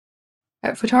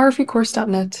At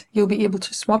photographycourse.net, you'll be able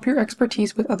to swap your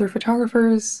expertise with other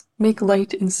photographers, make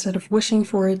light instead of wishing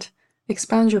for it,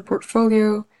 expand your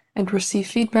portfolio, and receive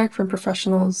feedback from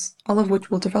professionals, all of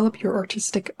which will develop your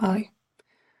artistic eye.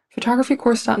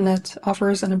 Photographycourse.net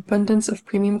offers an abundance of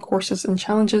premium courses and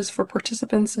challenges for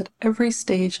participants at every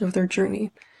stage of their journey,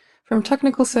 from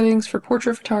technical settings for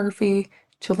portrait photography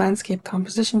to landscape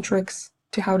composition tricks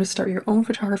to how to start your own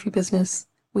photography business.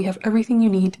 We have everything you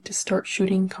need to start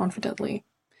shooting confidently.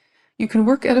 You can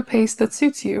work at a pace that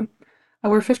suits you.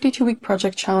 Our 52-week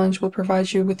project challenge will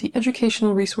provide you with the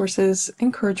educational resources,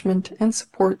 encouragement, and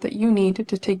support that you need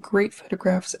to take great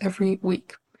photographs every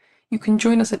week. You can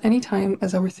join us at any time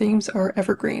as our themes are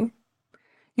evergreen.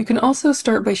 You can also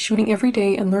start by shooting every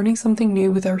day and learning something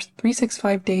new with our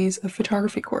 365 Days of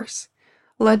Photography course.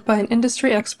 Led by an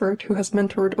industry expert who has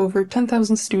mentored over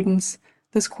 10,000 students,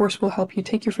 this course will help you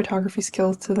take your photography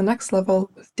skills to the next level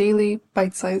with daily,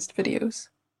 bite-sized videos.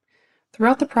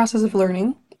 Throughout the process of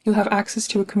learning, you'll have access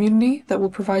to a community that will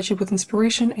provide you with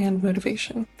inspiration and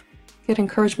motivation. Get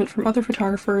encouragement from other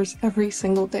photographers every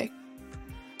single day.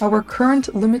 Our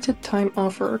current limited time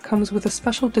offer comes with a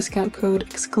special discount code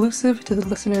exclusive to the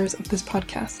listeners of this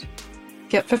podcast.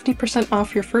 Get 50%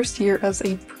 off your first year as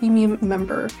a premium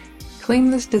member.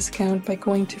 Claim this discount by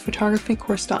going to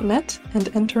photographycourse.net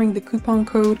and entering the coupon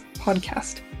code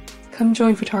PODCAST. Come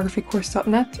join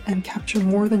photographycourse.net and capture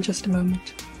more than just a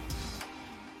moment.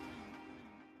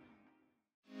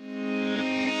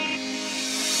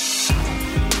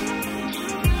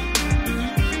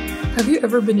 Have you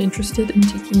ever been interested in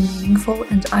taking meaningful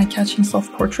and eye-catching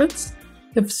self-portraits?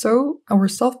 If so, our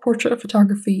self-portrait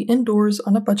photography indoors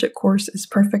on a budget course is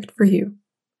perfect for you.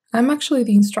 I'm actually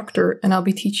the instructor, and I'll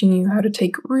be teaching you how to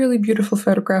take really beautiful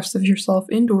photographs of yourself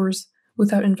indoors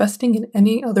without investing in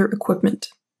any other equipment.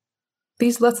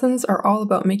 These lessons are all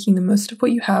about making the most of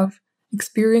what you have,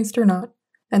 experienced or not,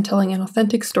 and telling an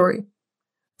authentic story.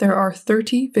 There are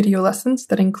 30 video lessons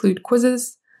that include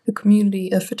quizzes, a community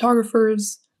of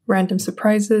photographers, random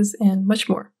surprises, and much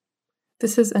more.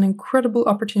 This is an incredible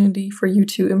opportunity for you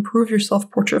to improve your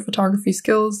self-portrait photography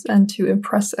skills and to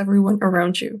impress everyone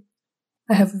around you.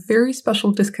 I have a very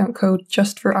special discount code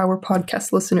just for our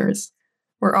podcast listeners.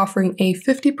 We're offering a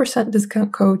 50%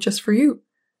 discount code just for you.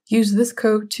 Use this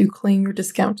code to claim your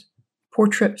discount,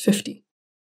 Portrait50.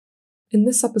 In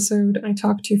this episode, I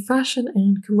talk to fashion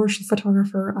and commercial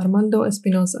photographer Armando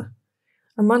Espinoza.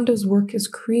 Armando's work is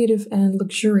creative and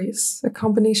luxurious, a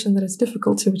combination that is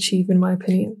difficult to achieve in my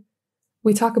opinion.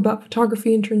 We talk about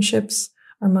photography internships,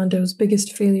 Armando's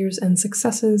biggest failures and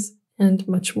successes, and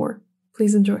much more.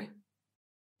 Please enjoy.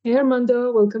 Hey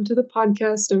Armando, welcome to the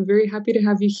podcast. I'm very happy to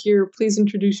have you here. Please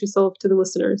introduce yourself to the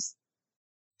listeners.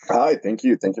 Hi, thank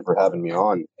you. Thank you for having me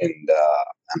on, and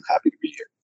I'm happy to be here.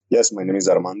 Yes, my name is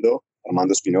Armando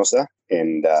Espinoza,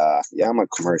 and I'm a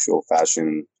commercial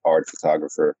fashion art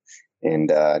photographer in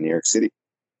New York City.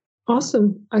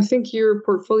 Awesome. I think your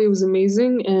portfolio is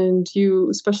amazing, and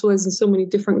you specialize in so many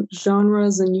different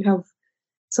genres, and you have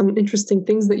some interesting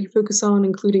things that you focus on,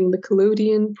 including the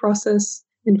collodion process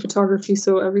in photography.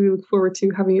 So I really look forward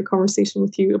to having a conversation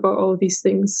with you about all of these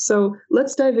things. So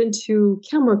let's dive into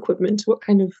camera equipment. What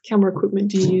kind of camera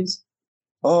equipment do you use?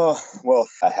 Oh, well,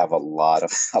 I have a lot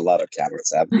of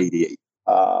cameras. I have 88.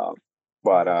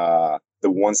 But the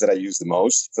ones that I use the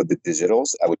most for the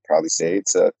digitals, I would probably say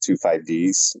it's two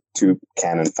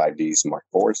Canon 5Ds Mark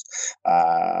IVs,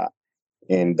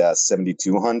 and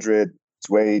 7200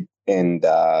 2.8 and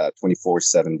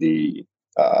 2470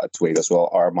 2.8 as well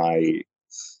are my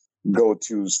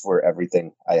go-tos for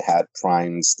everything. I had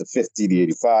primes, the 50, the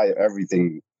 85,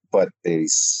 everything, but they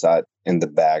sat in the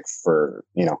bag for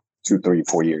 2, 3,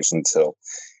 4 years until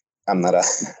I'm not I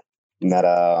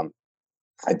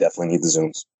definitely need the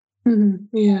zooms.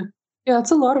 Mm-hmm. Yeah,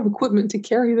 it's a lot of equipment to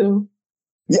carry, though.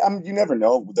 Yeah, you never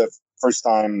know. The first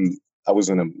time I was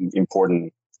in an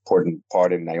important part,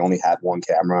 and I only had one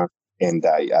camera, and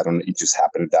I don't know, it just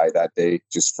happened to die that day,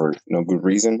 just for no good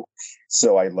reason.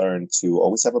 So I learned to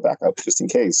always have a backup just in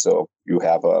case. So you're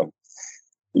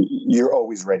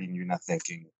always ready, and you're not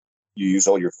thinking. You use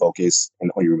all your focus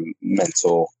and all your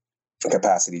mental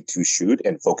capacity to shoot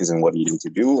and focus on what you need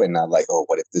to do, and not like, oh,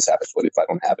 what if this happens? What if I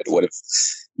don't have it? What if,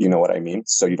 you know what I mean?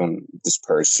 So you don't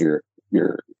disperse your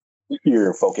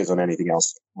focus on anything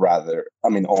else.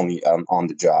 Only on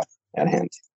the job at hand.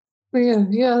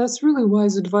 Yeah, that's really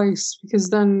wise advice, because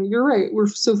then you're right. We're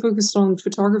so focused on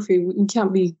photography, we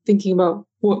can't be thinking about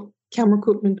what camera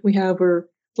equipment we have or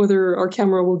whether our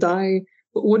camera will die.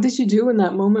 But what did you do in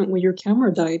that moment when your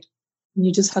camera died? And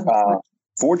you just had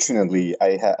Fortunately,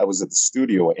 I was at the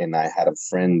studio and I had a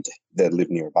friend that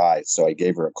lived nearby, so I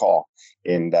gave her a call,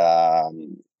 and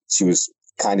she was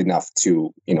kind enough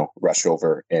to rush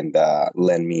over and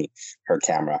lend me her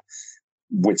camera,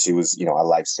 which it was a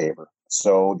lifesaver.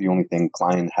 So the only thing,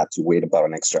 client had to wait about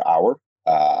an extra hour,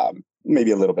 maybe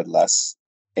a little bit less,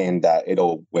 and it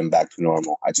all went back to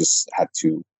normal. I just had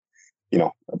to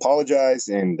apologize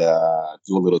and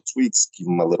do a little tweaks, give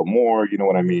them a little more, you know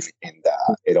what I mean? And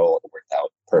it all worked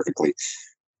out perfectly.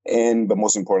 But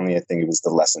most importantly, I think it was the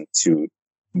lesson too.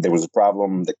 There was a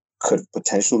problem that could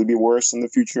potentially be worse in the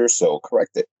future, so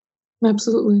correct it.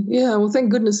 Absolutely. Yeah. Well, thank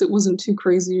goodness it wasn't too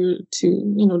crazy or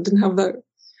too, didn't have that.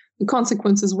 The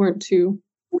consequences weren't too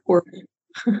horrible.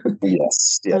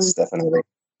 Yes, And definitely.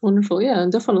 wonderful. Yeah.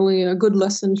 And definitely a good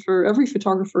lesson for every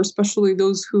photographer, especially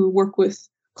those who work with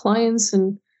clients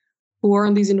and who are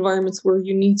in these environments where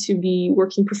you need to be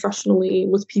working professionally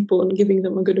with people and giving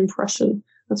them a good impression.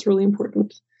 That's really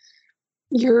important.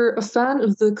 You're a fan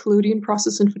of the collodion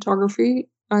process in photography.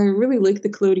 I really like the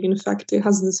collodion effect. It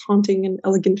has this haunting and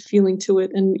elegant feeling to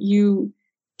it, and you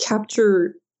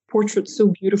capture portraits so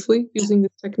beautifully using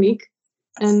this technique.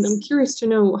 And I'm curious to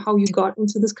know how you got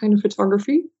into this kind of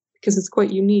photography because it's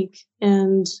quite unique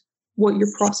and what your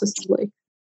process is like.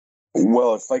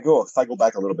 Well, if I go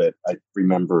back a little bit, I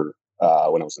remember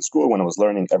when I was in school, when I was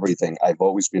learning everything. I've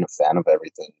always been a fan of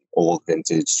everything, old,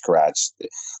 vintage, scratch.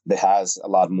 That has a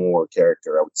lot more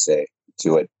character, I would say,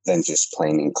 to it than just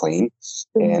plain and clean.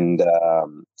 Mhm. And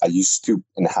I used to,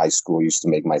 in high school, used to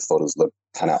make my photos look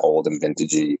kind of old and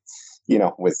vintagey,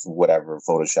 with whatever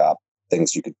Photoshop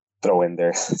things you could throw in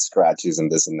there, scratches and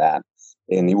this and that.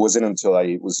 And it wasn't until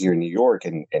I was here in New York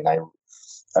and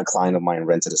a client of mine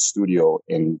rented a studio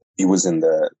and he was in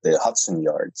the Hudson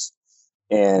Yards.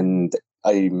 And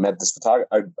I met this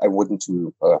photographer. I went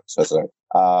to, sorry,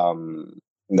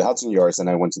 in the Hudson Yards, and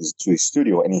I went to his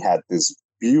studio, and he had this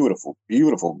beautiful,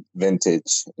 beautiful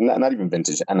vintage, not even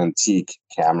vintage, an antique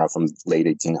camera from late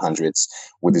 1800s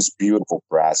with this beautiful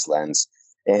brass lens.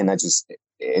 And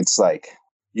it's like,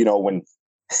 when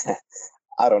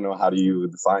I don't know, how do you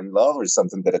define love or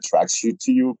something that attracts you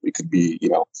to you? It could be,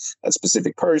 a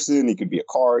specific person. It could be a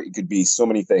car. It could be so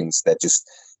many things that just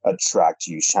attract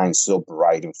you, shine so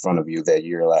bright in front of you that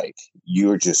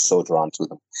you're just so drawn to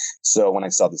them. So when I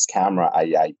saw this camera,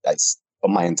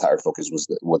 my entire focus was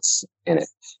what's in it.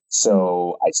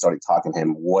 So I started talking to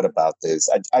him. What about this?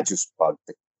 I just bugged,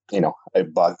 I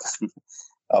bugged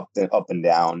up and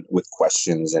down with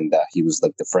questions, and he was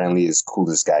like the friendliest,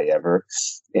 coolest guy ever.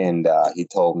 And he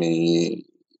told me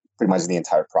pretty much the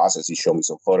entire process. He showed me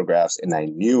some photographs, and I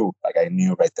knew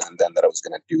right then and then that I was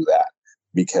going to do that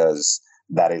because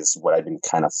that is what I've been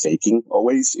kind of faking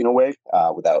always in a way,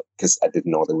 because I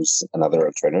didn't know there was another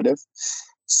alternative.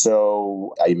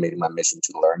 So I made it my mission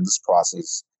to learn this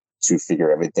process, to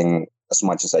figure everything as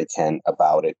much as I can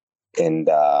about it. And,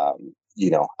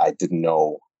 I didn't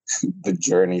know the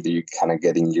journey that you're kind of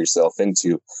getting yourself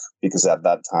into, because at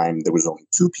that time there was only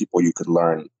two people you could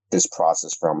learn this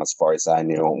process from, as far as I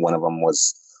knew. One of them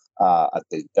was at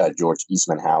the George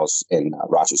Eastman House in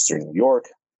Rochester, New York,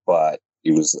 but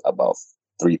it was about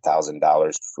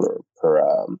 $3,000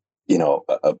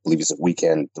 I believe it's a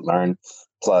weekend to learn,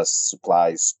 plus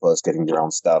supplies, plus getting your own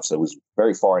stuff. So it was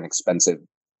very far and expensive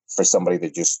for somebody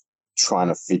that just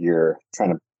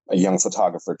a young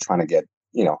photographer trying to get,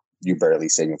 you barely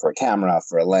saving for a camera,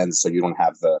 for a lens, so you don't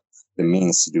have the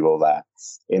means to do all that.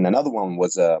 And another one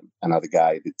was another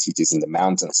guy that teaches in the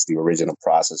mountains, the original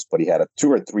process, but he had a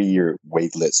 2 or 3 year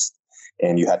wait list,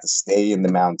 and you had to stay in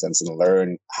the mountains and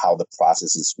learn how the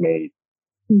process is made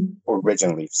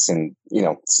originally,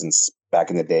 since back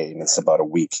in the day. And it's about a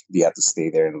week. You have to stay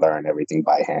there and learn everything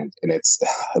by hand. And I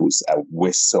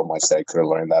wish so much that I could have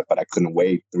learned that, but I couldn't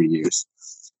wait 3 years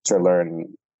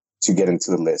to get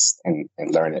into the list and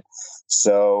learn it.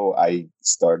 So I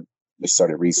started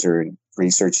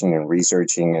researching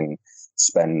and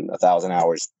spend 1,000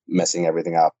 hours messing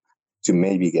everything up to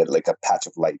maybe get like a patch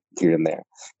of light here and there,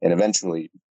 and eventually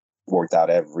worked out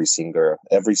every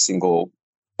single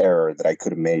error that I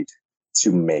could have made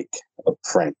to make a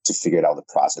print, to figure out the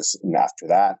process. And after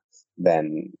that,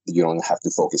 then you don't have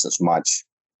to focus as much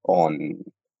on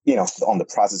on the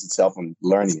process itself and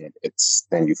learning it. It's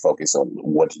then you focus on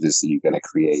what it is that you're going to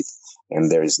create.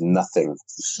 And there is nothing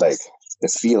like the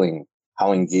feeling,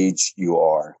 how engaged you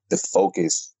are, the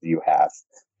focus you have,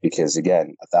 because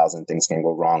again, 1,000 things can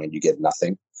go wrong and you get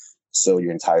nothing. So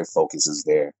your entire focus is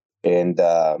there. And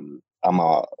I'm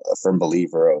a firm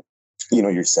believer of,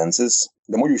 your senses.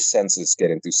 The more your senses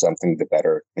get into something, the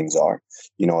better things are.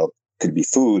 It could be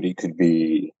food, it could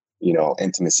be,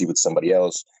 intimacy with somebody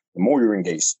else. the more you're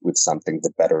engaged with something,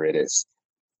 the better it is.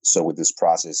 So with this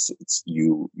process, it's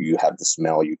you have the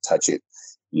smell, you touch it,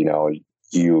 you know,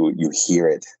 you hear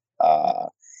it.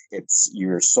 It's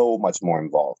you're so much more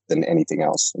involved than anything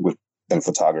else than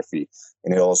photography,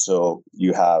 and it also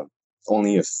you have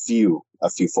only a few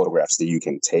photographs that you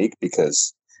can take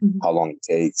because how long it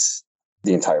takes,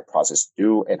 the entire process to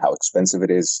do, and how expensive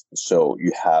it is. So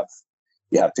you have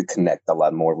to connect a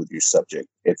lot more with your subject.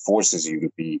 It forces you to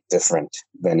be different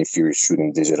than if you're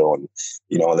shooting digital and,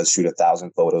 let's shoot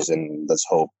 1,000 photos and let's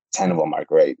hope 10 of them are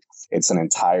great. It's an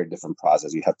entire different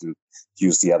process. You have to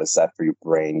use the other side for your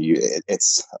brain.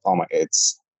 It's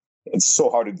so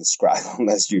hard to describe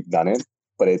unless you've done it,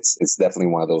 but it's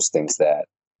definitely one of those things that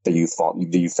you fell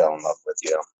in love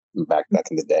with, back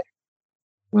in the day.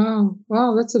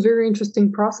 Wow, that's a very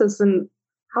interesting process. And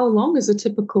how long is a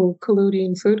typical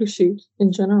collodion photo shoot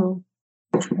in general?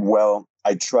 Well,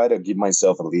 I try to give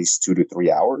myself at least 2 to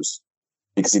 3 hours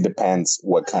because it depends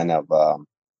what kind of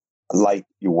light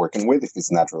you're working with. If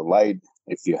it's natural light,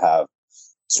 if you have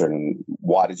certain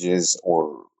wattages,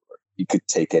 or you could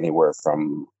take anywhere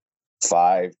from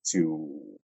 5 to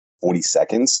 40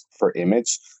 seconds for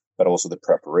image, but also the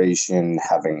preparation,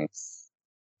 having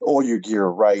all your gear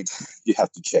right. You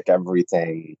have to check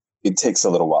everything. It takes a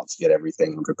little while to get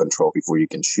everything under control before you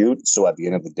can shoot. So at the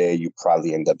end of the day, you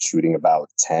probably end up shooting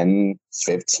about 10,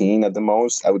 15 at the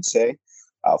most, I would say,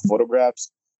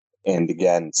 photographs. And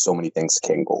again, so many things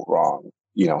can go wrong.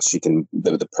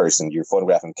 The person you're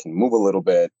photographing can move a little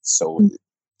bit. So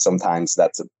sometimes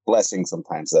that's a blessing.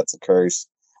 Sometimes that's a curse.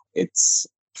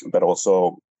 But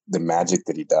also the magic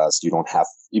that he does, you don't have,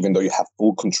 even though you have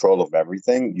full control of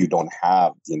everything, you don't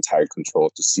have the entire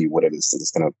control to see what it is that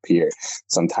is going to appear.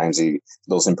 Sometimes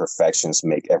those imperfections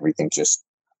make everything just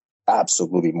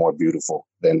absolutely more beautiful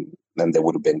than they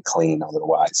would have been clean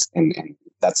otherwise. And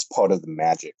that's part of the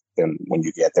magic. Then when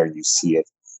you get there and you see it,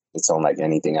 it's unlike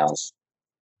anything else.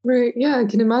 Right. Yeah, I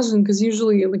can imagine, because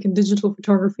usually, like in digital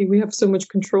photography, we have so much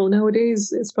control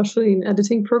nowadays, especially in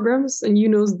editing programs. And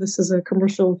this as a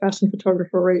commercial fashion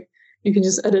photographer, right? You can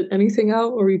just edit anything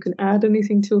out, or you can add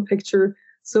anything to a picture.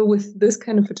 So with this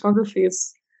kind of photography,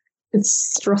 it's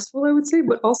stressful, I would say,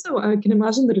 but also I can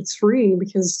imagine that it's freeing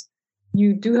because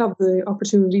you do have the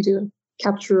opportunity to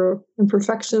capture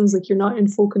imperfections, like you're not in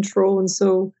full control, and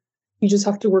so you just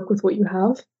have to work with what you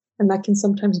have, and that can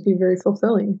sometimes be very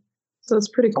fulfilling. So it's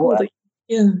pretty cool.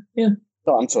 Yeah.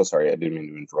 No, I'm so sorry. I didn't mean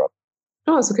to interrupt.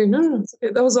 Oh, it's okay. No, it's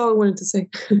okay. That was all I wanted to say.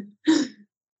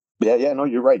 Yeah. No,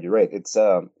 you're right. It's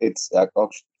at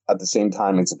the same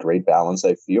time, it's a great balance,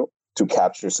 I feel, to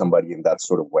capture somebody in that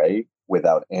sort of way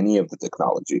without any of the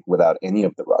technology, without any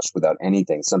of the rush, without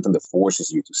anything. Something that forces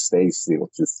you to stay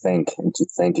still, to think and to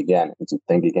think again and to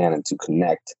think again and to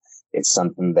connect. It's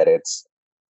something that it's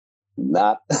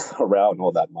not around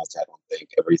all that much. I don't think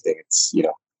everything. It's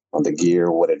on the gear,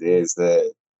 what it is,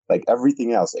 like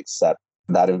everything else except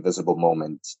that invisible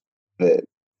moment that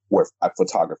where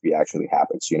photography actually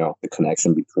happens. The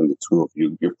connection between the two of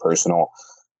you, your personal.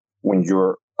 When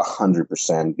you're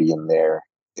 100% being there,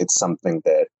 it's something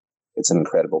that it's an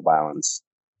incredible balance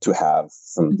to have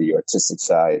from the artistic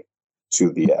side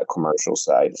to the commercial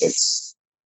side. It's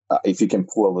if you can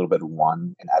pull a little bit of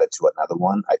one and add it to another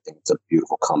one, I think it's a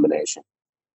beautiful combination.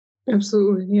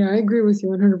 Absolutely. Yeah, I agree with you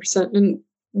 100%. And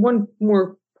one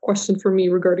more question for me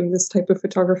regarding this type of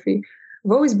photography.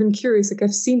 I've always been curious. Like,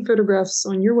 I've seen photographs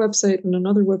on your website and on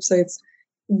other websites.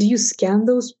 Do you scan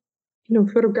those,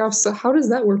 photographs? So how does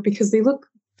that work? Because they look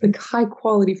like high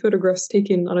quality photographs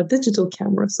taken on a digital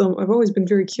camera. So I've always been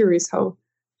very curious how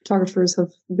photographers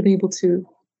have been able to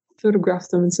photograph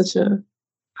them in such a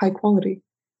high quality.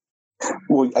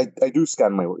 Well, I do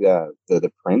scan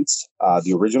the prints.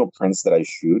 The original prints that I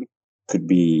shoot could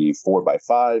be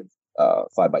 4x5,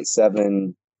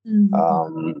 5x7,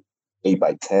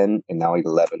 8x10, and now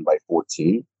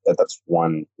 11x14. That's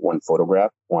one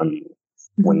photograph, one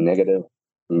negative,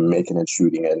 making it,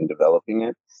 shooting it, and developing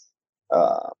it.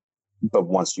 But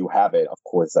once you have it, of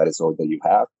course, that is all that you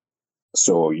have.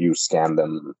 So you scan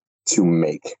them to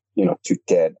make, to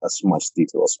get as much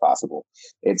detail as possible.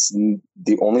 It's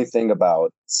the only thing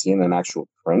about seeing an actual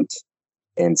print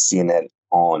and seeing it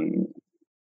on,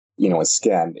 it's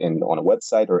scanned and on a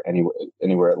website or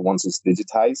anywhere once it's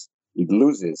digitized, it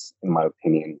loses, in my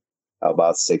opinion,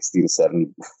 about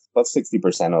 60%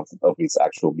 of its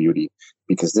actual beauty,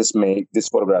 because these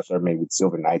photographs are made with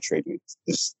silver nitrate.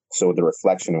 So the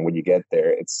reflection, and when you get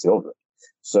there, it's silver.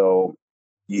 So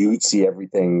you see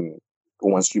everything.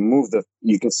 Once you move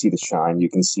you can see the shine, you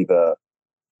can see the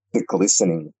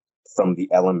glistening from the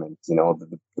element,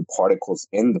 the particles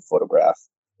in the photograph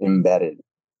embedded.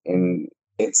 And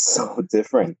it's so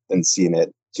different than seeing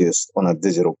it just on a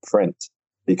digital print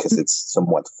because it's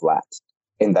somewhat flat.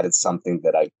 And that it's something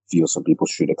that I feel some people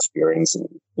should experience in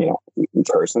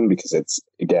person because it's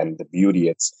again the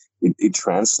beauty. It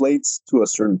translates to a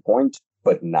certain point,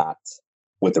 but not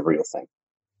with the real thing.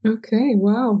 Okay,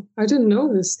 wow. I didn't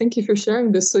know this. Thank you for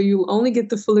sharing this. So you only get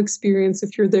the full experience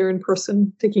if you're there in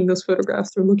person taking those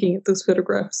photographs or looking at those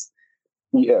photographs.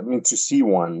 Yeah, I mean to see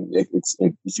one,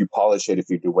 if you polish it, if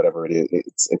you do whatever it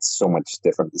is, it's so much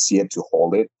different to see it, to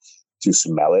hold it, to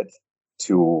smell it,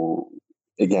 to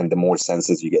again the more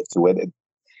senses you get to it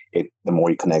the more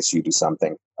it connects you to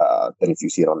something than if you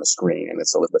see it on the screen and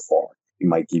it's a little bit far. It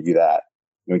might give you that,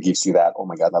 it gives you that, oh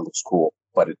my God, that looks cool,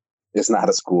 but it's not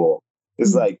as cool.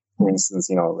 It's like, for instance,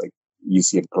 like you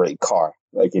see a great car,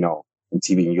 like, on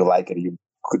TV and you like it, you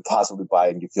could possibly buy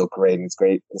it and you feel great and it's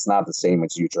great. It's not the same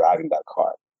as you driving that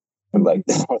car. And like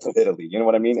north of Italy, you know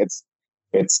what I mean? It's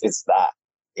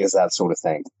that sort of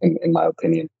thing in my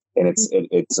opinion. And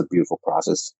it's a beautiful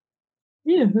process.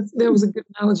 Yeah, that was a good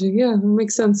analogy. Yeah, it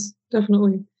makes sense.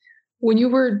 Definitely. When you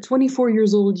were 24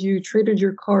 years old, you traded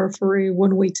your car for a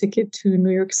one-way ticket to New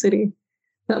York City.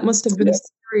 That must have been a Yeah.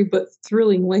 scary but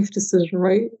thrilling life decision,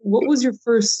 right? What was your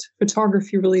first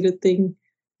photography related thing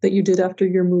that you did after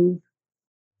your move?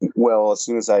 Well, as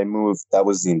soon as I moved, that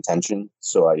was the intention.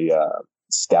 So I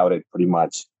scouted pretty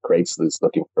much Craigslist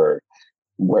looking for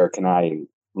where can I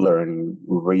learn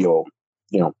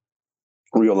you know,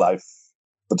 real life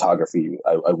photography.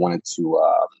 I wanted to,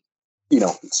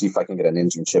 see if I can get an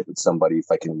internship with somebody,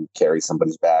 if I can carry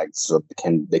somebody's bags, so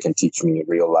they can teach me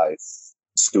real life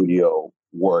studio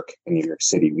work in New York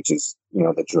City, which is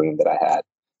the dream that I had.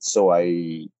 So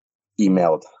I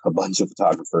emailed a bunch of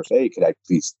photographers, hey, could I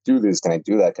please do this? Can I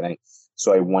do that? Can I?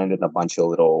 So I went in a bunch of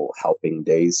little helping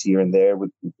days here and there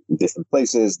with different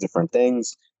places, different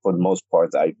things. For the most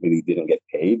part, I really didn't get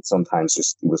paid. Sometimes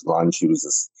just it was lunch, it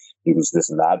was this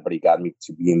and that, but he got me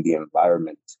to be in the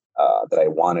environment that I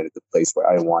wanted, at the place where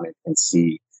I wanted, and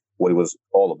see what it was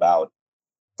all about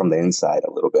from the inside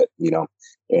a little bit,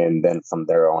 and then from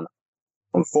there on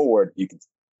forward, you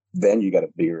got a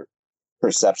bigger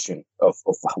perception of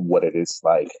what it is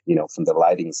like, from the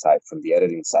lighting side, from the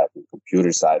editing side, from the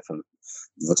computer side, from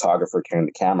the photographer carrying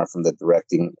the camera, from the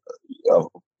directing of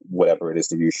whatever it is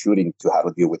that you're shooting, to how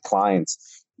to deal with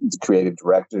clients, the creative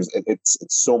directors. It's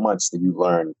so much that you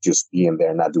learn just being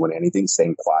there, not doing anything,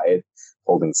 staying quiet,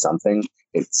 holding something.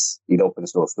 It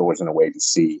opens those doors in a way to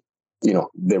see,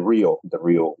 the real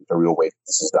way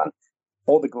this is done.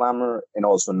 All the glamour and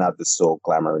also not the so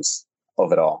glamorous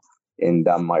of it all. And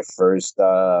my first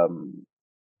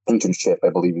internship, I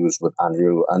believe it was with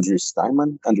Andrew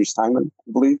Steinman, I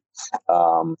believe.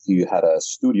 He had a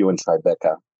studio in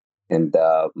Tribeca, and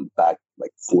back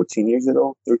like 14 years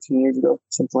ago, 13 years ago,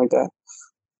 something like that.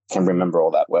 Can't remember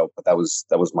all that well, but that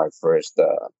was my first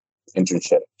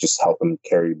internship. Just help him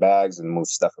carry bags and move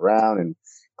stuff around and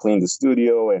clean the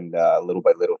studio, and little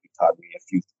by little, he taught me a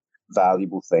few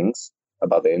valuable things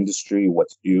about the industry, what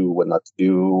to do, what not to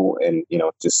do, and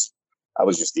just I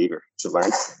was just eager to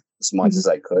learn as much as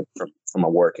I could from a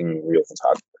working real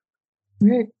photographer.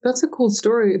 Right. That's a cool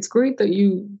story. It's great that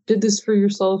you did this for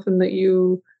yourself and that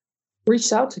you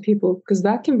reached out to people, because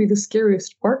that can be the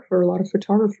scariest part for a lot of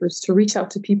photographers, to reach out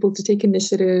to people, to take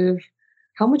initiative.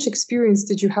 How much experience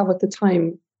did you have at the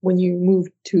time when you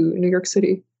moved to New York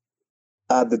City?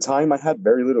 At the time, I had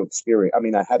very little experience. I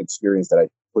mean, I had experience that I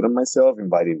put on myself,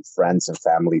 inviting friends and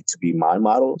family to be my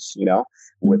models,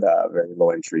 with very low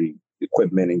entry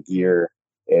equipment and gear.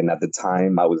 And at the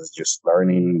time, I was just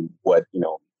learning what,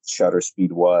 shutter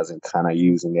speed was and kind of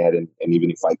using it. And even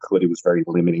if I could, it was very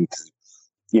limiting because,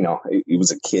 it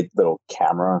was a kid little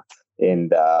camera. And,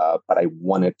 but I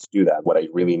wanted to do that. What I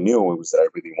really knew was that I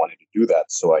really wanted to do that.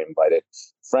 So I invited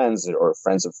friends or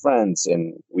friends of friends,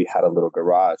 and we had a little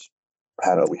garage.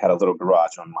 We had a little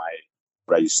garage on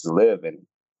where I used to live, and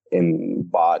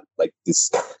bought like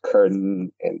this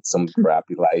curtain and some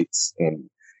crappy lights, and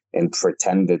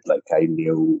pretended like I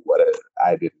knew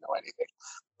I didn't know anything,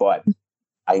 but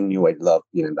I knew I'd love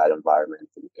being in that environment,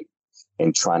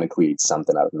 and trying to create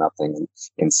something out of nothing,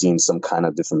 and seeing some kind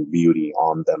of different beauty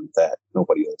on them that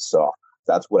nobody else saw.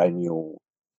 That's what I knew.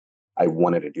 I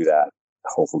wanted to do that,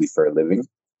 hopefully for a living.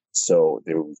 So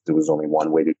there was only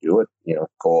one way to do it,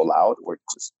 go all out, or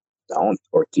just don't,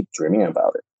 or keep dreaming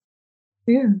about it.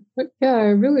 Yeah. Yeah, I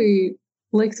really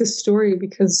like this story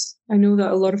because I know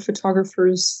that a lot of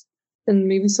photographers, and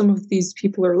maybe some of these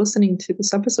people are listening to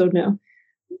this episode now,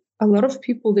 a lot of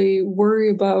people, they worry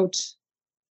about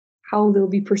how they'll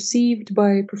be perceived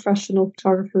by professional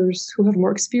photographers who have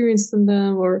more experience than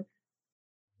them, or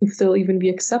if they'll even be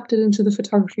accepted into the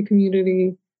photography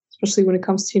community, especially when it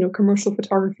comes to, commercial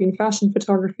photography and fashion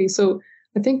photography. So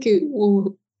I think it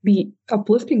will be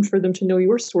uplifting for them to know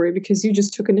your story, because you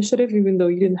just took initiative, even though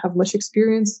you didn't have much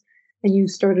experience, and you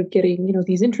started getting,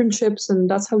 these internships, and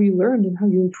that's how you learned and how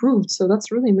you improved. So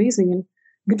that's really amazing, and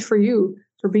good for you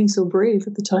for being so brave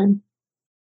at the time.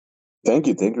 Thank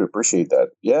you. Appreciate that.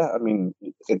 Yeah, I mean,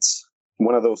 it's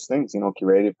one of those things,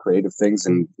 creative things.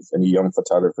 And if any young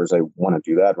photographers, I want to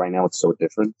do that. Right now, it's so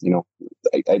different,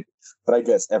 but I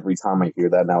guess every time I hear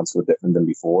that now, it's so different than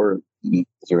before.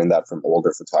 Hearing that from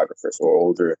older photographers or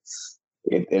older,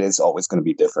 it is always going to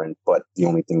be different. But the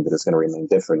only thing that is going to remain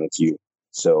different is you.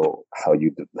 So how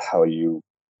you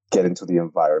get into the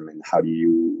environment, how do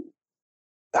you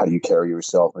carry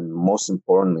yourself, and most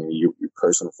importantly, your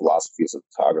personal philosophy as a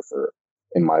photographer.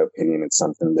 In my opinion, it's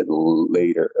something that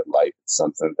later in life, it's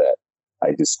something that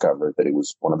I discovered that it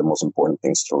was one of the most important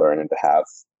things to learn and to have,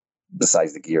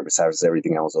 besides the gear, besides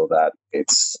everything else, all that.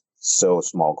 It's so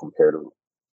small compared to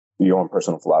your own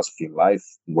personal philosophy in life,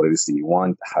 what it is that you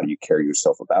want, how do you carry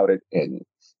yourself about it, and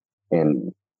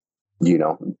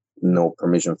no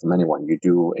permission from anyone. You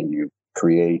do and you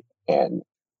create, and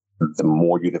the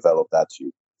more you develop that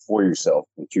for yourself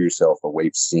and to yourself, a way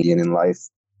of seeing in life,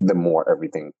 the more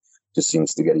everything just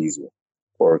seems to get easier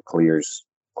or clears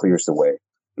the way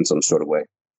in some sort of way.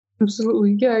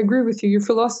 Absolutely. Yeah, I agree with you. Your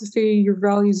philosophy, your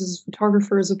values as a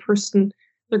photographer, as a person,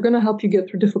 they're going to help you get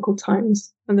through difficult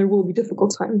times, and there will be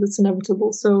difficult times. It's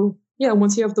inevitable. So yeah,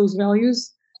 once you have those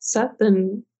values set,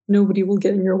 then nobody will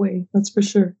get in your way. That's for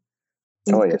sure.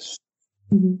 Oh, yes.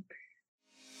 Mm-hmm.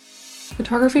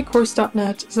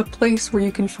 Photographycourse.net is a place where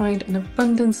you can find an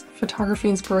abundance of photography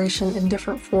inspiration in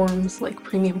different forms, like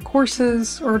premium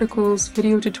courses, articles,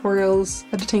 video tutorials,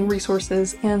 editing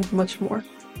resources, and much more.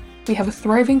 We have a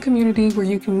thriving community where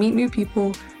you can meet new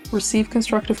people, receive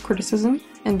constructive criticism,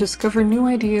 and discover new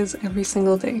ideas every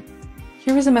single day.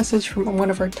 Here is a message from one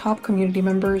of our top community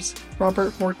members,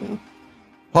 Robert Morton.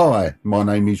 Hi, my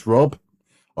name is Rob.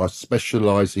 I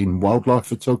specialise in wildlife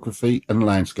photography and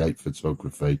landscape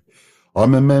photography.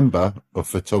 I'm a member of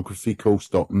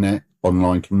photographycourse.net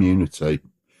online community.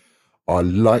 I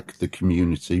like the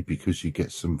community because you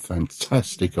get some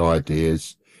fantastic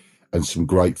ideas and some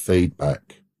great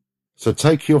feedback. So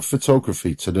take your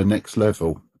photography to the next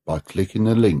level by clicking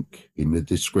the link in the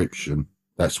description.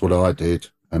 That's what I did,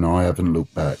 and I haven't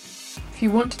looked back. If you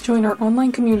want to join our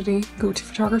online community, go to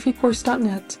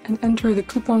photographycourse.net and enter the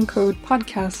coupon code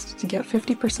PODCAST to get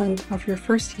 50% off your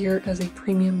first year as a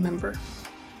premium member.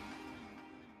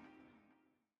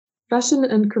 Fashion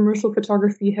and commercial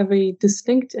photography have a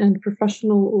distinct and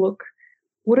professional look.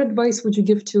 What advice would you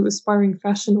give to aspiring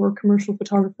fashion or commercial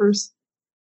photographers?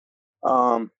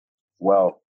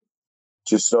 Well,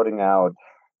 just starting out,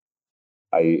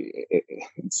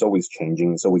 it's always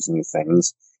changing. It's always new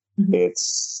things. Mm-hmm.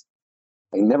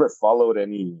 I never followed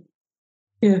any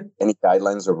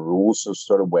guidelines or rules or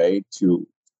sort of way to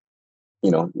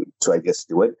I guess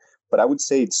do it. But I would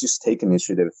say it's just take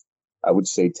initiative. I would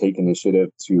say take initiative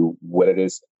to what it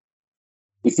is.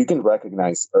 If you can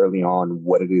recognize early on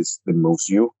what it is that moves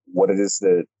you, what it is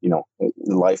that, in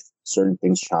life, certain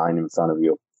things shine in front of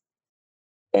you.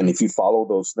 And if you follow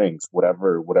those things,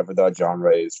 whatever that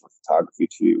genre is for photography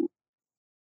to you,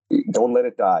 don't let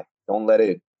it die. Don't let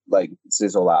it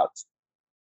sizzle out.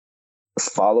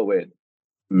 Follow it,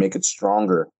 make it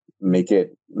stronger, make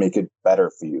it better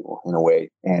for you in a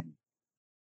way. And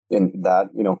that,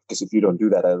 because if you don't do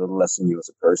that, it'll lessen you as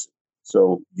a person.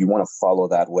 So you want to follow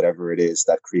that, whatever it is,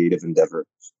 that creative endeavor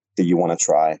that you want to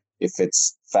try. If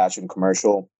it's fashion,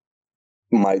 commercial,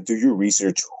 do your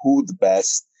research who the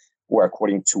best, or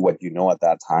according to what you know at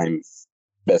that time,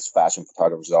 best fashion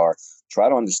photographers are. Try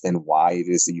to understand why it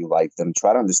is that you like them.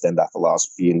 Try to understand that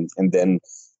philosophy, and then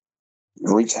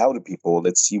reach out to people.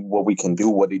 Let's see what we can do,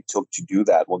 what it took to do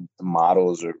that, what the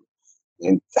models are.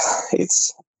 And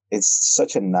it's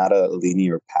such not a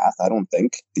linear path, I don't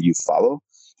think, that you follow.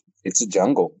 It's a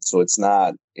jungle. So it's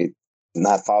not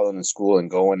following in school and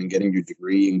going and getting your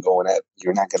degree and going at,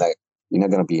 you're not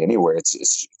gonna be anywhere.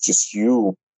 It's just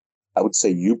you. I would say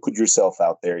you put yourself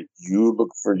out there, you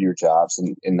look for your jobs,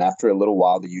 and after a little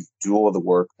while that you do all the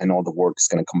work, and all the work is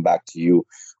going to come back to you,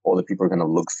 all the people are going to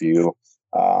look for you.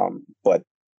 But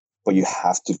you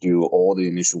have to do all the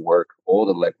initial work, all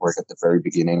the legwork at the very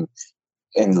beginning,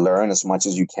 and learn as much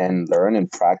as you can. Learn and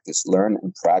practice, learn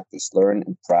and practice, learn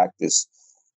and practice,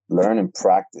 learn and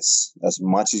practice as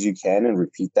much as you can, and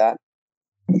repeat that.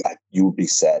 You would be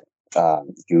set.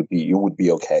 You would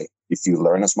be okay. If you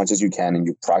learn as much as you can and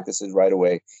you practice it right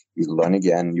away, you learn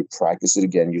again, you practice it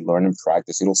again, you learn and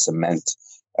practice, it'll cement.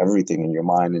 everything in your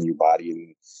mind and your body,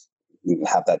 and you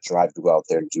have that drive to go out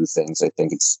there and do things. I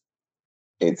think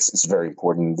it's very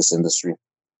important in this industry.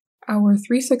 Our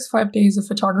 365 Days of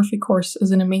Photography course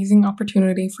is an amazing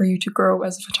opportunity for you to grow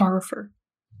as a photographer.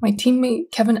 My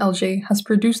teammate Kevin LJ has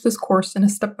produced this course in a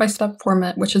step-by-step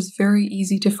format which is very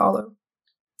easy to follow.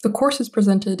 The course is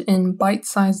presented in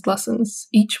bite-sized lessons,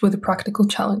 each with a practical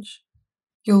challenge.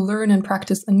 You'll learn and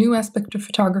practice a new aspect of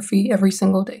photography every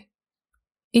single day.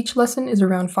 Each lesson is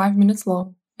around 5 minutes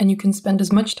long, and you can spend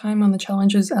as much time on the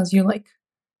challenges as you like.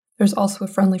 There's also a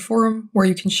friendly forum where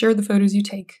you can share the photos you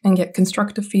take and get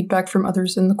constructive feedback from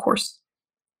others in the course.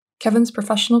 Kevin's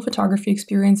professional photography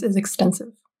experience is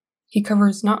extensive. He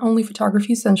covers not only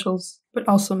photography essentials, but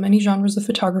also many genres of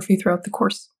photography throughout the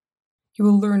course. You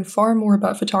will learn far more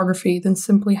about photography than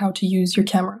simply how to use your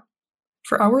camera.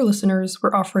 For our listeners,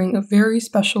 we're offering a very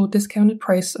special discounted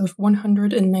price of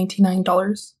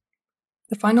 $199.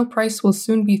 The final price will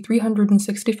soon be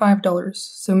 $365,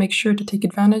 so make sure to take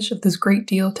advantage of this great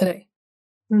deal today.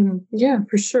 Yeah,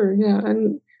 for sure. Yeah.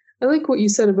 And I like what you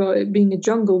said about it being a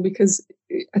jungle, because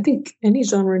I think any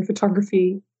genre in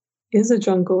photography is a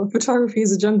jungle. Photography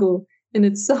is a jungle in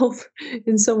itself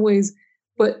in some ways.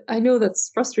 But I know that's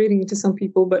frustrating to some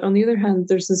people. But on the other hand,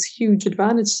 there's this huge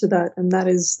advantage to that. And that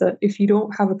is that if you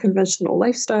don't have a conventional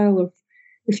lifestyle, or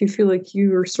if you feel like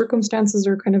your circumstances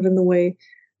are kind of in the way,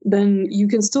 then you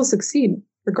can still succeed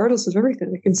regardless of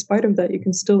everything. Like, in spite of that, you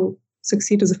can still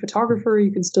succeed as a photographer.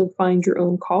 You can still find your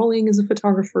own calling as a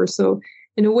photographer. So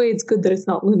in a way, it's good that it's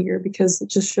not linear, because it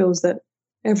just shows that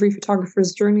every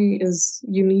photographer's journey is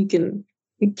unique and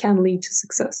it can lead to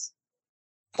success.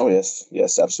 Oh, yes.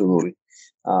 Yes, absolutely.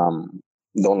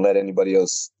 Don't let anybody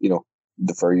else,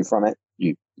 defer you from it.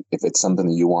 If it's something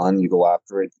that you want, you go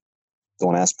after it.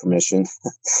 Don't ask permission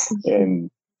and,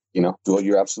 do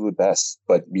your absolute best,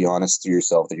 but be honest to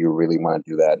yourself that you really want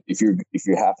to do that. If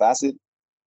you're half-assed it,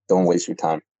 don't waste your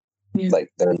time. Yeah. Like,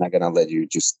 they're not going to let you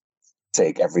just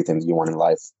take everything that you want in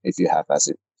life. If you half-ass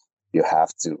it,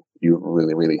 you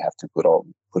really, really have to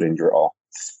put in your all.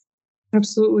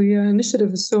 Absolutely. Yeah.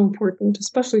 Initiative is so important,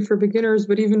 especially for beginners,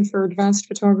 but even for advanced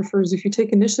photographers. If you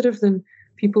take initiative, then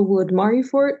people will admire you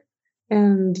for it.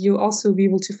 And you'll also be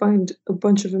able to find a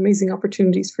bunch of amazing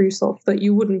opportunities for yourself that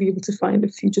you wouldn't be able to find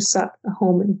if you just sat at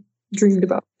home and dreamed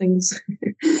about things.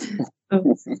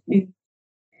 So, yeah.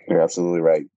 You're absolutely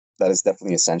right. That is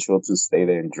definitely essential to stay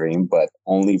there and dream, but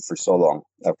only for so long.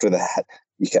 After that,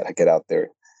 you got to get out there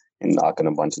and knock on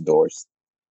a bunch of doors.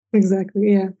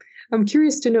 Exactly. Yeah. I'm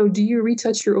curious to know, do you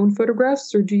retouch your own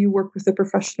photographs, or do you work with a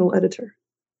professional editor?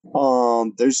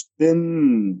 There's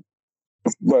been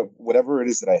whatever it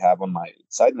is that I have on my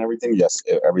site and everything. Yes,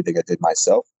 everything I did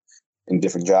myself in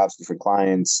different jobs, different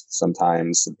clients.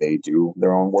 Sometimes they do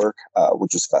their own work,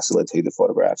 which just facilitate the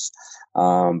photographs.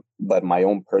 But my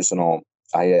own personal,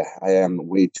 I am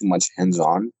way too much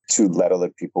hands-on to let other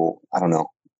people, I don't know,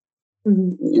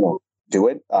 do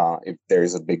it. If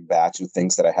there's a big batch of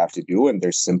things that I have to do and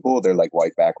they're simple, they're like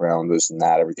white background, this and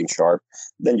that, everything sharp,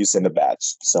 then you send a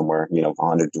batch somewhere,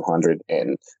 100, 200.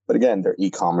 But again, they're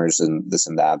e-commerce and this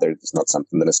and that. There's not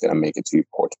something that is going to make it to your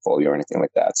portfolio or anything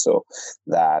like that. So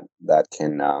that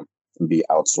can be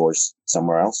outsourced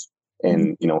somewhere else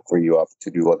and, free you up to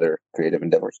do other creative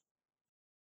endeavors.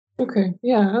 Okay.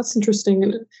 Yeah, that's interesting.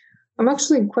 And I'm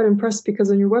actually quite impressed, because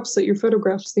on your website, your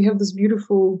photographs, they have this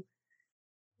beautiful,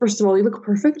 first of all, they look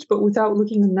perfect, but without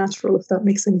looking unnatural, if that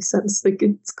makes any sense. Like,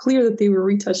 it's clear that they were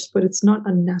retouched, but it's not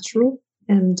unnatural.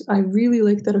 And I really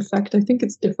like that effect. I think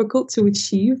it's difficult to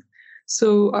achieve.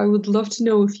 So I would love to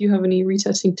know if you have any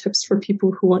retouching tips for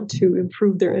people who want to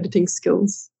improve their editing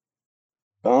skills.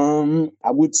 I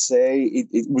would say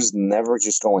it was never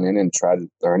just going in and try to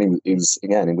learn. It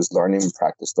was learning and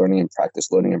practice, learning and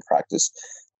practice, learning and practice.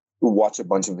 Watch a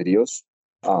bunch of videos.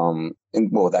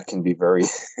 That can be very...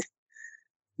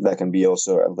 that can be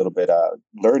also a little bit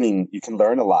learning. You can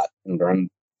learn a lot and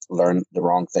learn the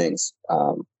wrong things,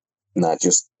 not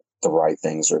just the right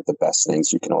things or the best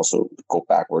things. You can also go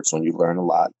backwards when you learn a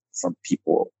lot from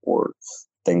people or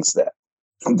things that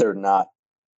they're not,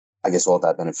 I guess, all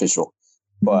that beneficial.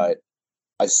 But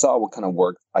I saw what kind of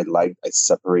work I liked. I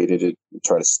separated it,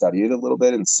 try to study it a little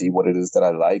bit and see what it is that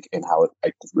I like and how I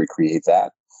could recreate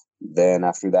that. Then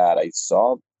after that, I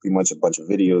saw pretty much a bunch of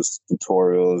videos,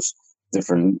 tutorials,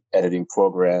 different editing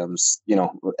programs,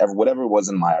 whatever was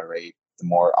in my array, the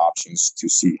more options to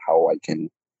see how I can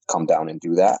come down and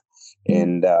do that.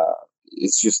 And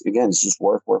it's just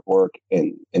work,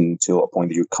 and until a point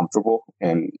that you're comfortable,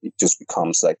 and it just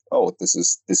becomes like, oh, this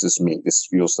is me. This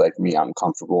feels like me. I'm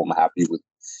comfortable. I'm happy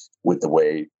with the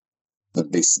way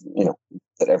that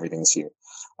that everything's here.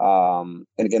 And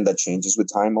again, that changes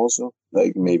with time also.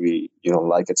 Like maybe you don't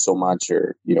like it so much,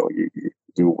 or your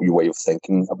way of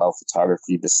thinking about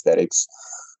photography, the aesthetics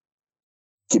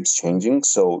keeps changing.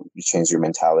 So you change your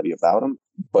mentality about them.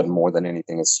 But more than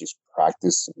anything, it's just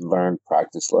practice, learn,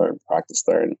 practice, learn, practice,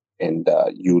 learn. And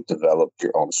you develop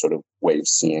your own sort of way of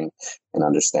seeing and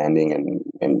understanding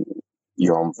and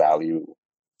your own value,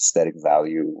 aesthetic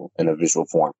value in a visual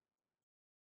form.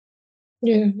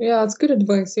 Yeah, it's good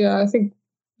advice. Yeah, I think,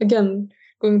 again,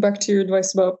 going back to your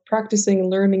advice about practicing,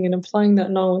 learning, and applying that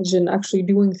knowledge and actually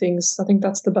doing things, I think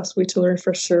that's the best way to learn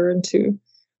for sure, and to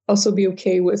also be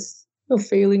okay with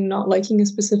failing, not liking a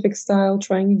specific style,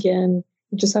 trying again.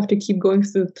 You just have to keep going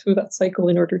through that cycle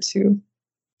in order to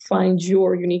find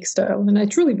your unique style. And I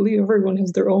truly believe everyone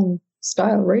has their own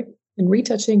style, right? In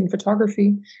retouching and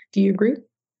photography. Do you agree?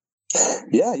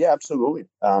 Yeah, absolutely.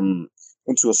 And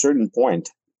to a certain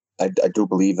point, I do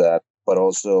believe that, but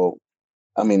also,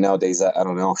 I mean, nowadays, I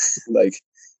don't know, like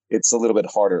it's a little bit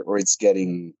harder, or it's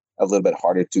getting a little bit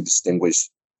harder to distinguish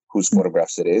whose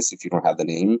photographs it is if you don't have the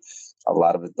name. A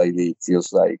lot of it lately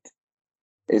feels like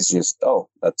it's just, oh,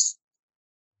 that's,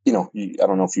 I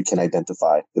don't know if you can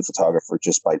identify the photographer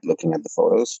just by looking at the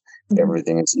photos. Mm-hmm.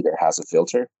 Everything is either has a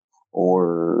filter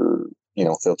or,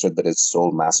 filtered that is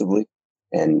sold massively.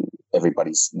 And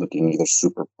everybody's looking either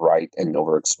super bright and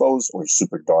overexposed or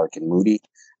super dark and moody.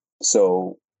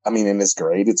 So, I mean, and it's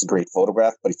great. It's a great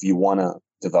photograph. But if you want to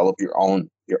develop your own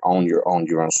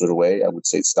sort of way, I would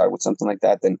say start with something like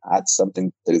that. Then add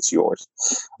something that it's yours.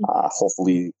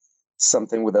 Hopefully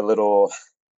something with a little,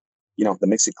 that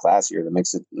makes it classier, that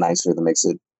makes it nicer, that makes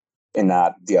it, and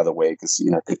not the other way, because,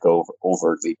 it could go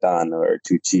overtly done or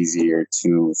too cheesy or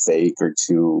too fake or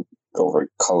too over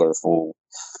colorful.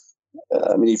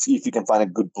 I mean, if you can find a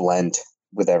good blend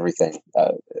with everything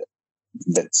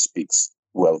that speaks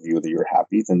well of you, that you're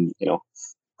happy, then,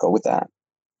 go with that.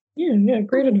 Yeah,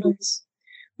 great advice.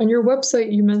 On your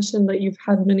website, you mentioned that you've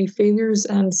had many failures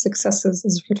and successes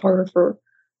as a photographer.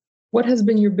 What has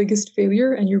been your biggest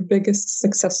failure and your biggest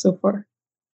success so far?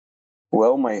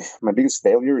 Well, my biggest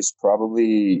failure is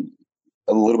probably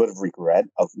a little bit of regret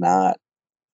of not,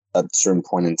 at a certain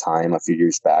point in time, a few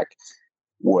years back,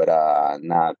 would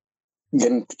not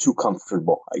getting too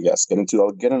comfortable, I guess, getting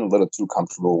a little too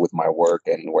comfortable with my work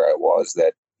and where I was,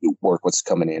 that work was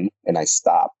coming in, and I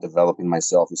stopped developing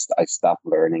myself. I stopped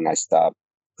learning. I stopped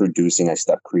producing. I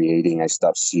stopped creating. I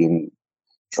stopped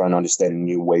trying to understand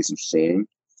new ways of seeing.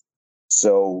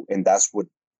 So, and that's what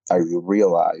I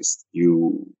realized.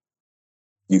 You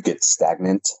get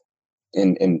stagnant,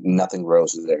 and nothing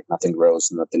grows there. Nothing grows.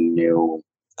 Nothing new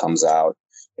comes out.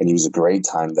 And it was a great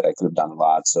time that I could have done a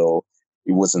lot. So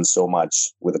it wasn't so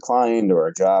much with a client or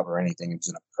a job or anything. It was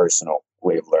in a personal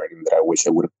way of learning that I wish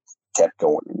I would have kept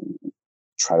going and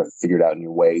try to figure out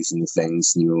new ways, new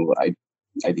things, new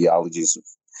ideologies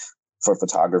for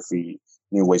photography,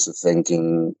 new ways of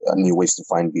thinking, new ways to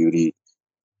find beauty.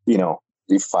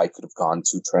 If I could have gone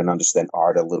to try and understand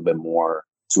art a little bit more,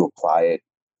 to apply it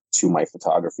to my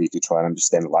photography, to try and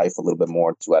understand life a little bit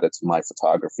more, to add it to my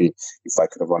photography. If I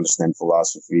could have understood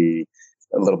philosophy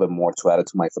a little bit more, to add it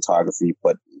to my photography,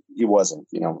 but it wasn't,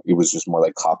 it was just more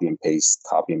like copy and paste,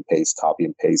 copy and paste, copy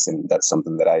and paste. And that's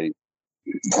something that I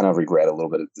kind of regret a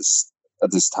little bit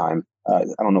at this time. I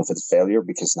don't know if it's a failure,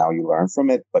 because now you learn from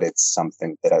it, but it's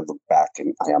something that I look back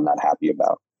and I am not happy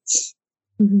about.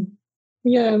 Mm-hmm.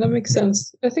 Yeah, that makes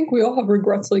sense. I think we all have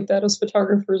regrets like that as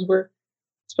photographers, where,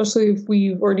 especially if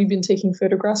we've already been taking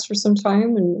photographs for some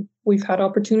time and we've had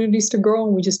opportunities to grow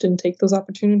and we just didn't take those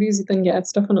opportunities, then yeah,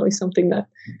 it's definitely something that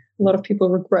a lot of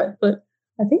people regret. But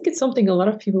I think it's something a lot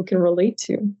of people can relate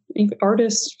to. Even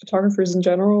artists, photographers in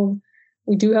general,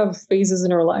 we do have phases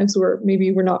in our lives where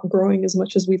maybe we're not growing as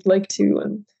much as we'd like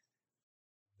to.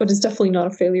 But it's definitely not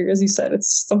a failure. As you said,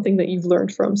 it's something that you've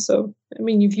learned from. So, I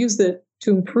mean, you've used it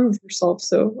to improve yourself.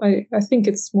 So I think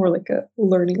it's more like a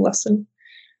learning lesson.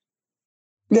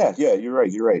 Yeah, you're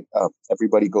right.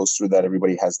 Everybody goes through that.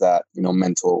 Everybody has that,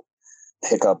 mental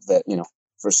hiccup that,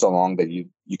 for so long that you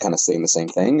kind of saying the same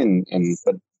thing.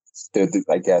 But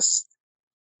I guess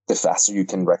the faster you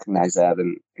can recognize that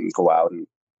and go out and,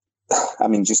 I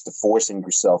mean, just the forcing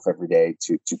yourself every day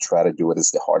to try to do it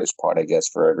is the hardest part, I guess,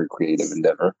 for every creative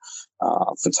endeavor.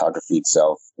 Photography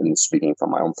itself, and speaking from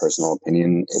my own personal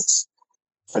opinion, it's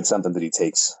something that it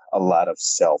takes a lot of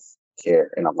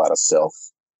self-care and a lot of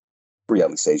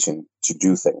self-realization to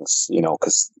do things,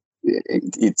 because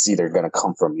it's either going to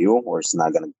come from you or it's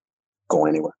not going to go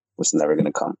anywhere. It's never going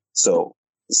to come. So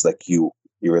it's like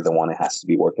you're the one that has to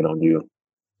be working on you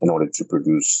in order to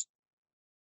produce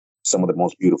some of the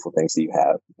most beautiful things that you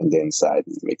have in the inside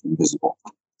and make them visible.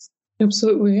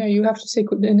 Absolutely. Yeah, you have to take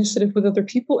the initiative with other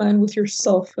people and with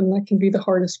yourself, and that can be the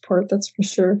hardest part, that's for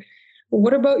sure.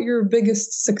 What about your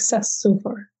biggest success so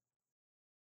far?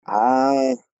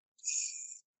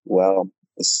 Well,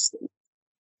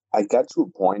 I got to a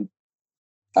point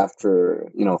after,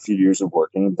 a few years of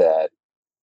working that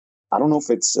I don't know if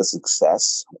it's a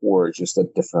success or just a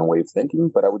different way of thinking,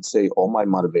 but I would say all my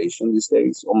motivation these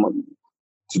days,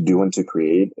 to do and to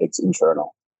create, it's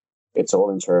internal. It's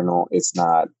all internal. It's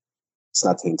not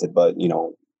tainted, but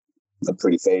the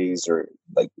pretty phase or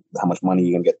like how much money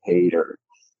you can get paid or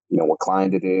what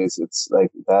client it is. It's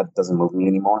like that doesn't move me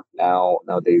anymore.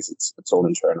 Nowadays it's all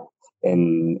internal.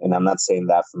 And I'm not saying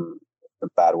that from a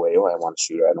bad way. Oh, I want to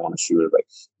shoot it. I don't want to shoot it. Like,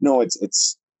 no, it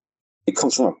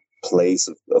comes from a place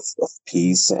of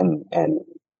peace and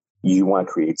you want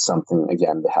to create something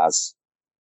again that has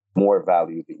more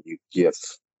value than you give.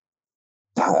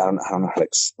 I don't know how to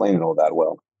explain it all that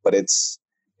well, but it's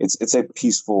a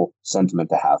peaceful sentiment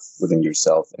to have within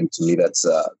yourself. And to me, that's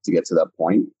to get to that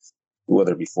point,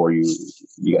 whether before you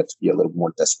get to be a little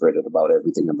more desperate about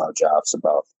everything, about jobs,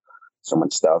 about so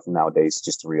much stuff. Nowadays,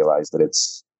 just to realize that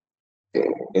it's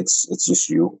just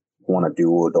you want to do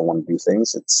or don't want to do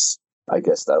things. I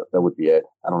guess that would be it.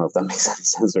 I don't know if that makes any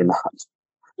sense or not.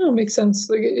 No, it makes sense.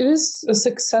 Like, it is a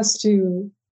success to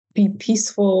be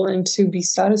peaceful and to be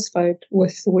satisfied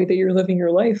with the way that you're living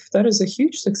your life. That is a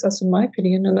huge success, in my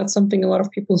opinion, and that's something a lot of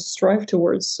people strive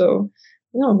towards. So,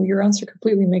 no, your answer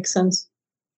completely makes sense.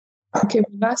 Okay,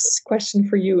 my last question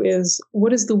for you is,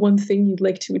 what is the one thing you'd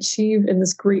like to achieve in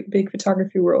this great big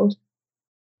photography world?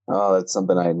 Oh, that's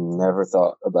something I never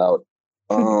thought about.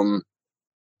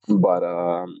 But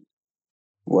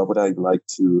what would I like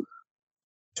to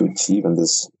achieve in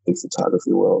this big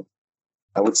photography world?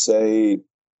 I would say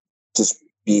just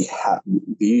be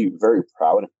very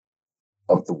proud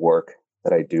of the work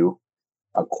that I do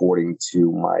according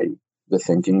to the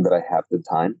thinking that I have at the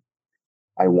time.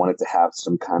 I wanted to have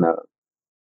some kind of,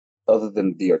 other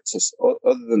than the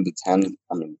 10,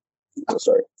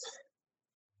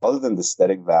 other than the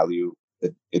aesthetic value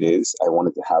that it is, I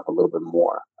wanted to have a little bit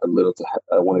more, I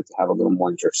wanted to have a little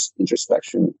more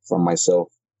introspection from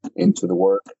myself into the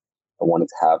work. I wanted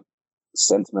to have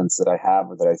sentiments that I have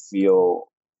or that I feel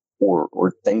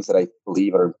or things that I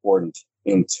believe are important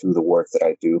into the work that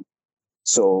I do.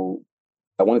 So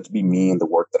I want it to be me and the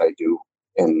work that I do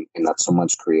and not so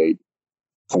much create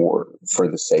for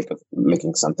the sake of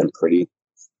making something pretty.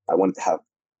 I wanted to have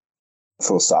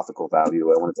philosophical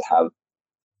value. I wanted to have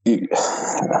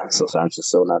so sorry, I'm just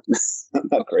so not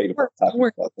great about talking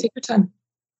about that. Take your time.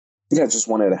 Yeah, I just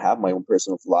wanted to have my own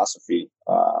personal philosophy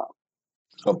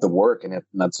of the work and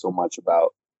not so much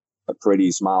about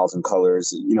pretty smiles and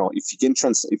colors.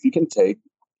 If you can take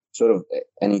sort of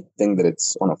anything that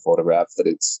it's on a photograph, that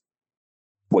it's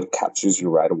what captures you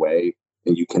right away,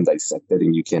 and you can dissect it,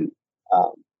 and you can.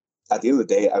 At the end of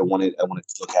the day, I wanted to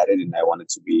look at it, and I want it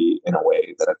to be in a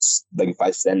way that it's like if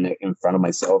I stand in front of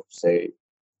myself, say,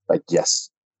 like, yes,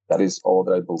 that is all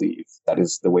that I believe. That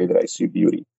is the way that I see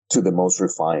beauty, to the most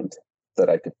refined that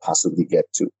I could possibly get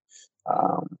to.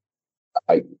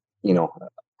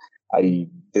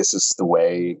 This is the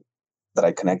way that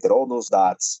I connected all those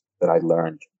dots that I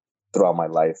learned throughout my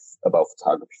life about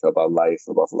photography, about life,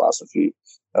 about philosophy,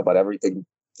 about everything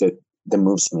that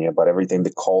moves me, about everything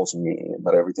that calls me,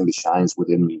 about everything that shines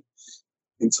within me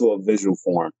into a visual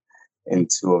form,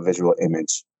 into a visual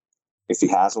image. If he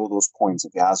has all those points,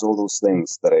 if he has all those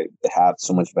things that have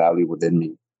so much value within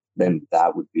me, then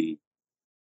that would be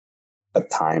a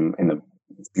time and a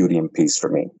beauty and peace for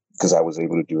me, because I was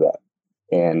able to do that.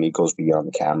 And it goes beyond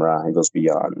the camera. It goes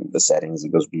beyond the settings.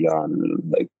 It goes beyond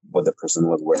like what the person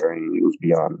was wearing. It goes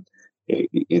beyond.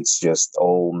 It's just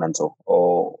all mental.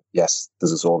 Oh, yes,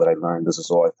 this is all that I learned. This is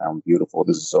all I found beautiful.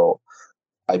 This is all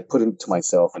I put into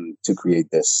myself and to create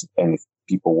this. And if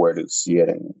people were to see it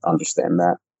and understand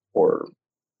that, or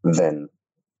then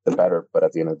the better. But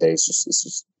at the end of the day, it's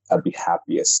just I'd be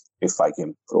happiest if I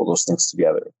can put all those things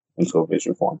together into a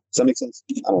visual form. Does that make sense?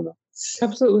 I don't know.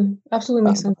 Absolutely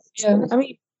makes sense. Yeah, I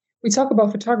mean, we talk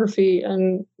about photography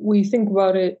and we think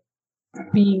about it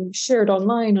being shared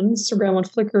online on Instagram, on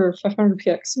Flickr,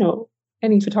 500px,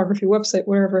 any photography website,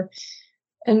 wherever.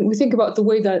 And we think about the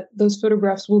way that those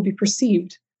photographs will be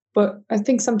perceived. But I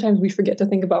think sometimes we forget to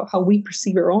think about how we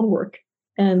perceive our own work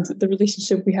and the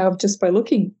relationship we have just by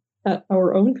looking at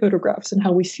our own photographs and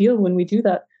how we feel when we do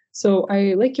that. So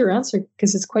I like your answer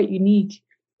because it's quite unique.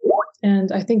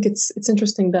 And I think it's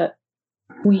interesting that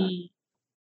we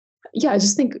I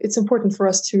just think it's important for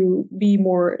us to be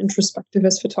more introspective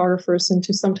as photographers and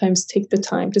to sometimes take the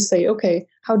time to say, okay,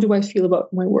 how do I feel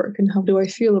about my work? And how do I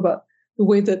feel about the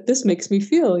way that this makes me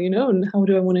feel, and how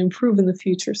do I want to improve in the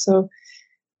future? So,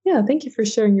 yeah, thank you for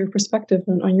sharing your perspective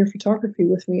on your photography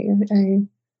with me. I'm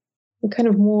kind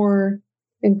of more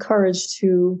encouraged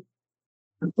to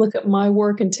look at my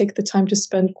work and take the time to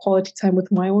spend quality time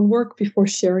with my own work before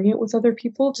sharing it with other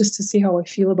people, just to see how I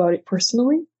feel about it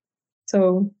personally.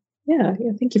 So, yeah,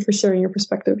 thank you for sharing your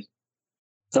perspective.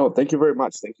 No, thank you very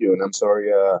much. Thank you. And I'm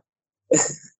sorry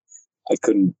I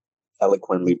couldn't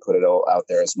eloquently put it all out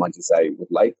there as much as I would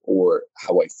like or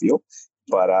how I feel.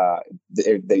 But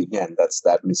again, that's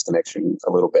that misconnection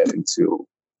a little bit into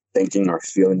thinking or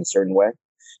feeling a certain way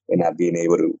and not being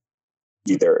able to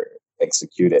either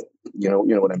execute it. You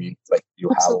know what I mean? Like you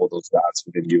have all those dots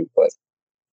within you, but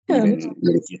even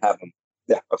if you have them,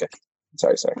 okay.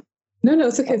 Sorry. No,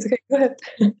 it's okay. It's okay. Go ahead.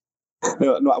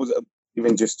 No, I was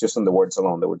even just on the words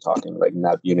alone that we're talking, like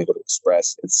not being able to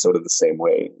express. It's sort of the same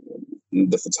way in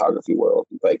the photography world,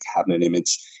 like having an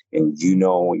image and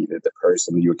either the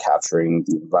person that you're capturing,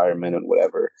 the environment, and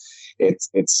whatever. It's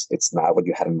not what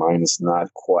you had in mind. It's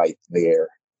not quite there,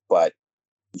 but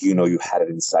you had it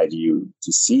inside you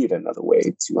to see it another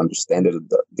way, to understand it a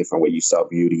different way. You saw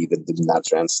beauty that did not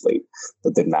translate,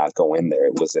 that did not go in there.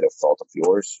 Was it a fault of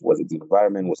yours? Was it the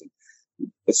environment?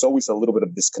 It's always a little bit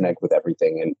of disconnect with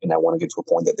everything. And I want to get to a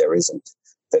point that there isn't,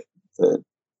 that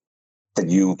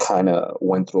you kind of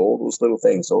went through all those little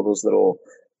things, all those little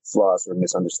flaws or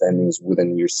misunderstandings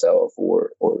within yourself or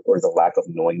the lack of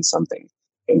knowing something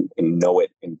and know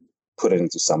it and put it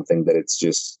into something that it's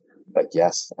just like,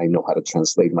 yes, I know how to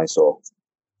translate my soul.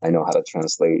 I know how to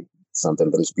translate something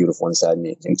that is beautiful inside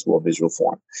me into a visual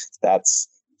form. That's,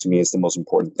 to me, is the most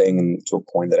important thing, and to a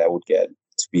point that I would get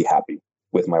to be happy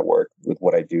with my work, with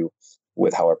what I do,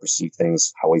 with how I perceive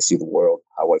things, how I see the world,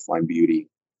 how I find beauty,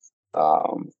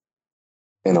 and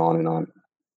on and on.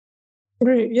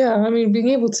 Right. Yeah. I mean, being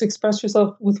able to express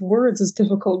yourself with words is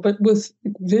difficult, but with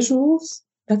visuals,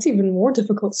 that's even more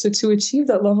difficult. So to achieve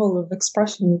that level of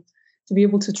expression, to be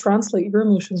able to translate your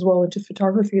emotions well into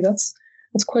photography, that's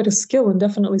quite a skill and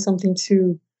definitely something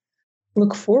to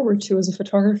look forward to as a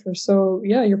photographer. So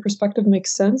yeah, your perspective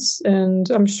makes sense. And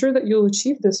I'm sure that you'll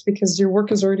achieve this because your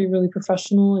work is already really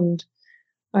professional. And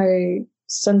I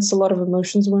sense a lot of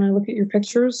emotions when I look at your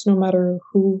pictures, no matter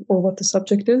who or what the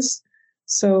subject is.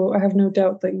 So I have no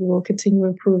doubt that you will continue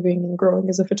improving and growing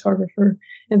as a photographer.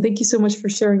 And thank you so much for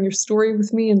sharing your story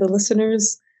with me and the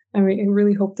listeners. I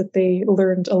really hope that they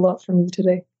learned a lot from you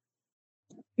today.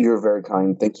 You're very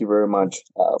kind. Thank you very much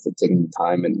for taking the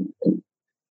time. And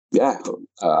it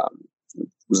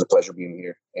was a pleasure being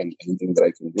here. And anything that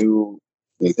I can do,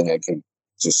 anything I can,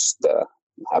 just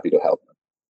happy to help.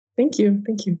 Thank you.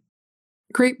 Thank you.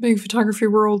 Great Big Photography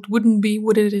World wouldn't be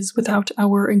what it is without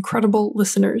our incredible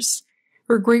listeners.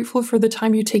 We're grateful for the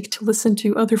time you take to listen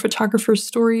to other photographers'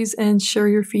 stories and share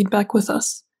your feedback with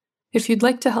us. If you'd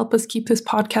like to help us keep this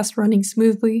podcast running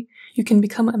smoothly, you can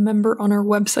become a member on our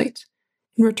website.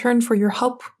 In return for your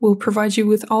help, we'll provide you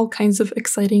with all kinds of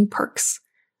exciting perks.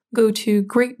 Go to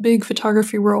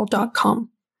greatbigphotographyworld.com.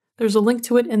 There's a link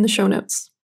to it in the show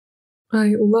notes.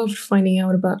 I loved finding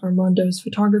out about Armando's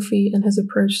photography and his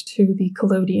approach to the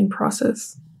collodion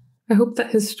process. I hope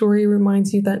that his story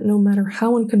reminds you that no matter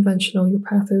how unconventional your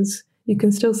path is, you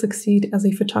can still succeed as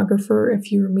a photographer if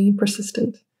you remain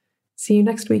persistent. See you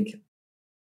next week.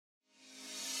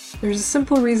 There's a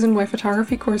simple reason why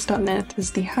photographycourse.net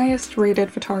is the highest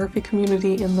rated photography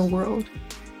community in the world.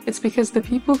 It's because the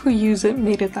people who use it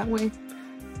made it that way.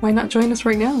 Why not join us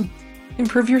right now?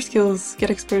 Improve your skills, get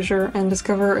exposure, and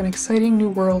discover an exciting new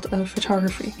world of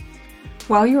photography.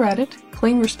 While you're at it,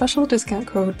 claim your special discount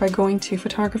code by going to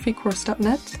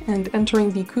photographycourse.net and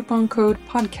entering the coupon code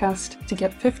PODCAST to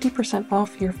get 50%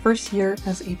 off your first year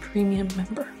as a premium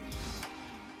member.